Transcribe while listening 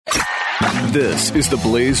This is the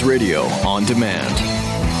Blaze Radio on demand.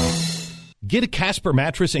 Get a Casper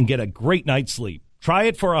mattress and get a great night's sleep. Try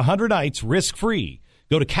it for 100 nights risk-free.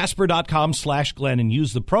 Go to Casper.com/Glenn and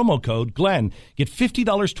use the promo code Glenn. Get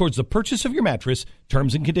 $50 towards the purchase of your mattress.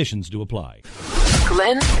 Terms and conditions do apply.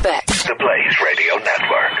 Glenn Beck. The Blaze Radio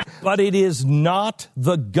Network. But it is not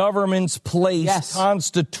the government's place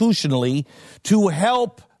constitutionally to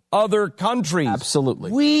help other countries.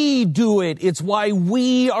 Absolutely. We do it. It's why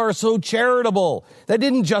we are so charitable. That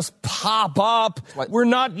didn't just pop up. We're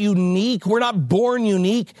not unique. We're not born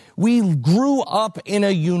unique. We grew up in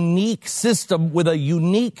a unique system with a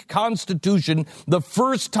unique constitution, the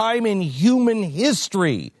first time in human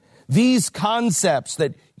history. These concepts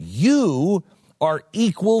that you are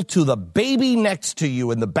equal to the baby next to you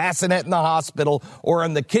in the bassinet in the hospital or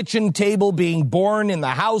on the kitchen table being born in the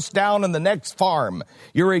house down on the next farm.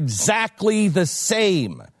 You're exactly the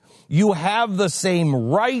same. You have the same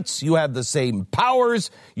rights. You have the same powers.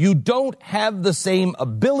 You don't have the same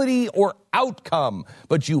ability or outcome,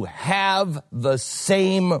 but you have the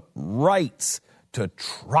same rights to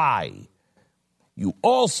try. You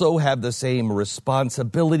also have the same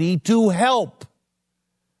responsibility to help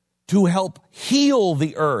heal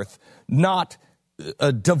the earth, not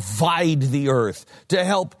divide the earth, to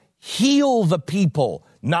help heal the people,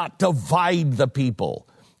 not divide the people.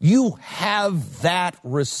 You have that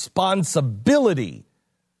responsibility.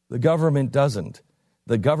 The government doesn't.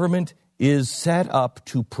 The government is set up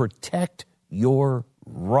to protect your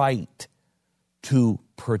right, to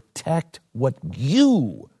protect what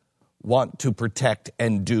you want to protect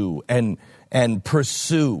and do and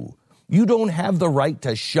pursue. You don't have the right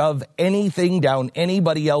to shove anything down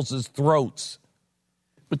anybody else's throats.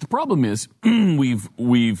 But the problem is, we've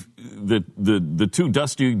the two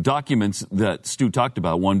dusty documents that Stu talked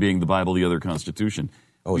about, one being the Bible, the other Constitution.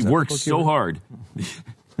 We've worked so hard.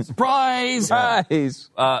 Surprise!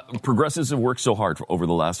 Progressives have worked so hard over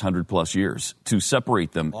the last 100+ years to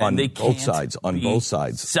separate them, on and they both can't sides.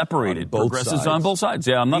 Separated. On both Progressives sides. on both sides.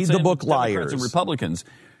 Yeah, I'm not Read saying the book Democrats Liars. and Republicans.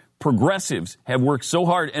 Progressives have worked so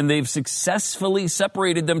hard, and they've successfully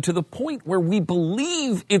separated them to the point where we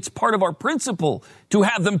believe it's part of our principle to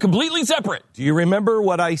have them completely separate. Do you remember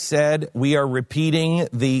what I said? We are repeating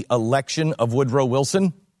the election of Woodrow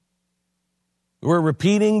Wilson. We're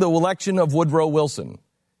repeating the election of Woodrow Wilson.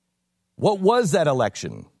 What was that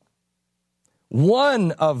election?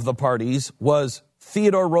 One of the parties was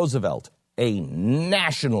Theodore Roosevelt, a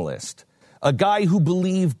nationalist, a guy who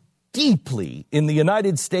believed deeply in the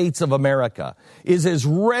United States of America, is as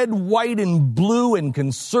red, white, and blue, and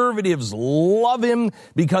conservatives love him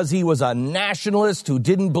because he was a nationalist who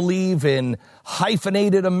didn't believe in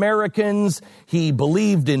hyphenated Americans. He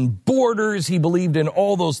believed in borders. He believed in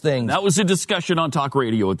all those things. That was a discussion on talk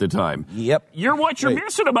radio at the time. Yep. What you're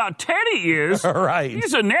missing about Teddy is right.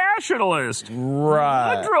 He's a nationalist.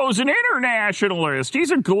 Right. Woodrow's an internationalist.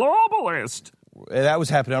 He's a globalist. That was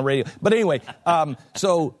happening on radio. But anyway,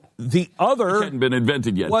 so the other hadn't been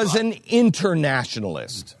invented yet. Was an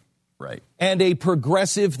internationalist. Right. And a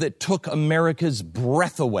progressive that took America's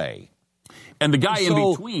breath away. And the guy in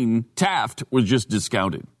between, Taft, was just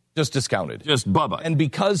discounted. Just discounted. Just Bubba. And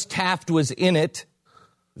because Taft was in it,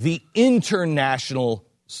 the international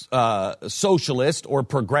socialist or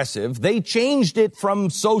progressive, they changed it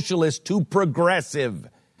from socialist to progressive.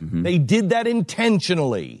 Mm-hmm. They did that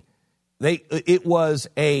intentionally. It was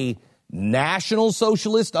a national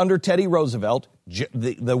socialist under Teddy Roosevelt.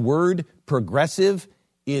 The word progressive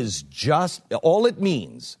is just, all it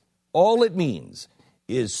means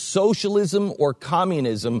is socialism or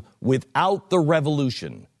communism without the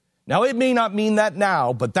revolution. Now, it may not mean that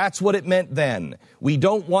now, but that's what it meant then. We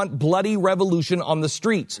don't want bloody revolution on the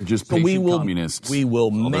streets. Just so communists. We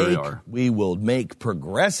will make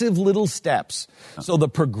progressive little steps. So the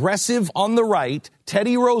progressive on the right,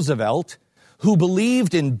 Teddy Roosevelt, who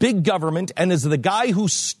believed in big government and is the guy who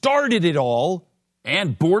started it all.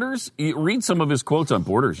 And borders. You read some of his quotes on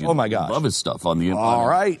borders. Oh, my gosh. Love his stuff on the internet. All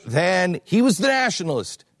right. Then he was the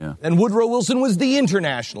nationalist. Yeah. And Woodrow Wilson was the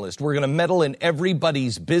internationalist. We're going to meddle in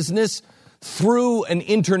everybody's business through an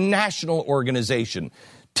international organization.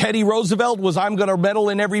 Teddy Roosevelt was, I'm going to meddle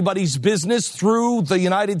in everybody's business through the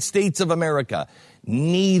United States of America.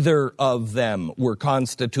 Neither of them were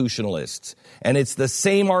constitutionalists. And it's the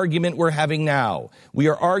same argument we're having now. We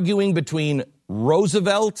are arguing between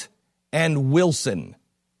Roosevelt and Wilson.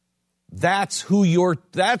 That's who your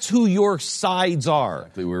sides are.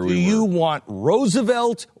 Exactly where do you want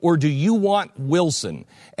Roosevelt or do you want Wilson?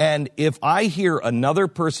 And if I hear another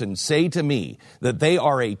person say to me that they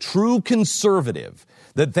are a true conservative,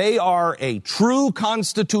 that they are a true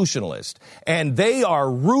constitutionalist and they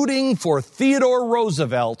are rooting for Theodore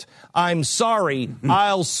Roosevelt, I'm sorry,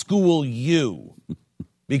 I'll school you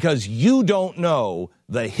because you don't know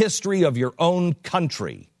the history of your own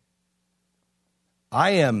country.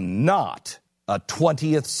 I am not a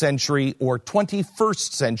 20th century or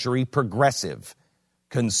 21st century progressive.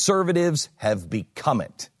 Conservatives have become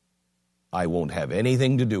it. I won't have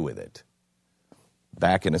anything to do with it.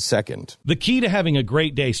 Back in a second. The key to having a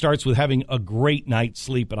great day starts with having a great night's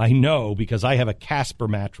sleep, and I know because I have a Casper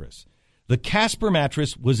mattress. The Casper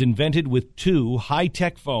mattress was invented with 2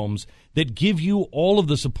 high-tech foams that give you all of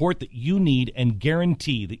the support that you need and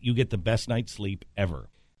guarantee that you get the best night's sleep ever.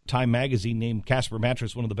 Time magazine named Casper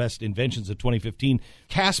mattress one of the best inventions of 2015.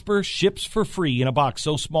 Casper ships for free in a box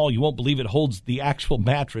so small you won't believe it holds the actual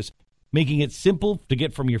mattress, making it simple to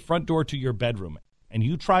get from your front door to your bedroom. And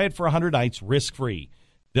you try it for 100 nights risk-free.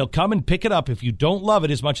 They'll come and pick it up if you don't love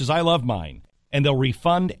it as much as I love mine, and they'll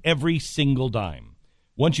refund every single dime.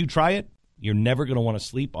 Once you try it, you're never going to want to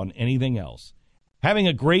sleep on anything else. Having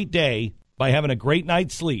a great day by having a great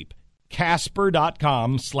night's sleep.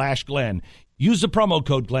 Casper.com/Glenn. Use the promo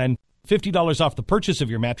code Glenn, $50 off the purchase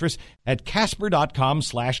of your mattress at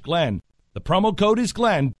Casper.com/Glenn. The promo code is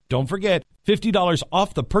Glenn. Don't forget, $50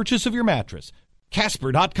 off the purchase of your mattress.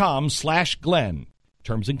 Casper.com/Glenn.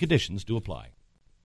 Terms and conditions do apply.